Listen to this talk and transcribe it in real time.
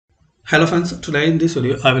Hello friends, today in this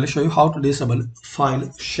video I will show you how to disable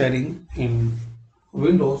file sharing in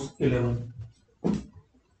Windows 11.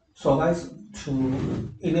 So guys,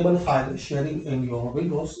 to enable file sharing in your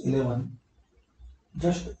Windows 11,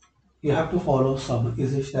 just you have to follow some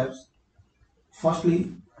easy steps.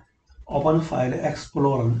 Firstly, open File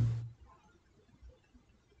Explorer.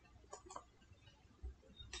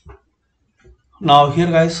 Now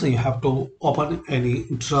here guys, you have to open any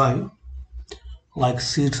drive like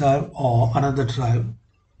C drive or another drive.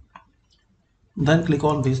 Then click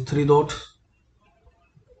on these three dots.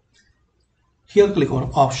 Here click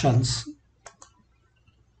on Options.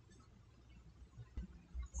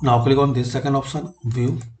 Now click on this second option,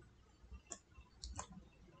 View.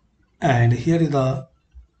 And here is the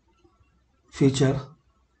feature,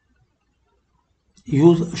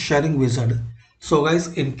 use sharing wizard. So guys,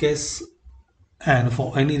 in case and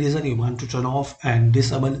for any reason you want to turn off and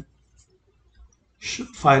disable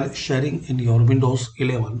file sharing in your Windows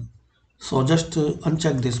 11, so just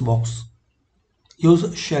uncheck this box,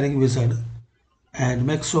 use sharing wizard, and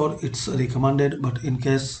make sure it's recommended. But in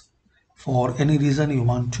case for any reason you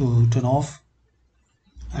want to turn off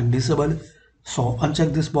and disable, so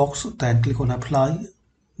uncheck this box, then click on apply,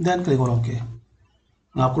 then click on OK.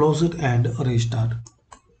 Now close it and restart.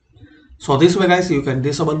 So this way guys, you can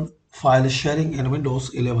disable file sharing in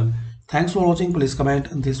Windows 11. Thanks for watching. Please comment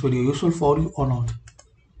this video useful for you or not.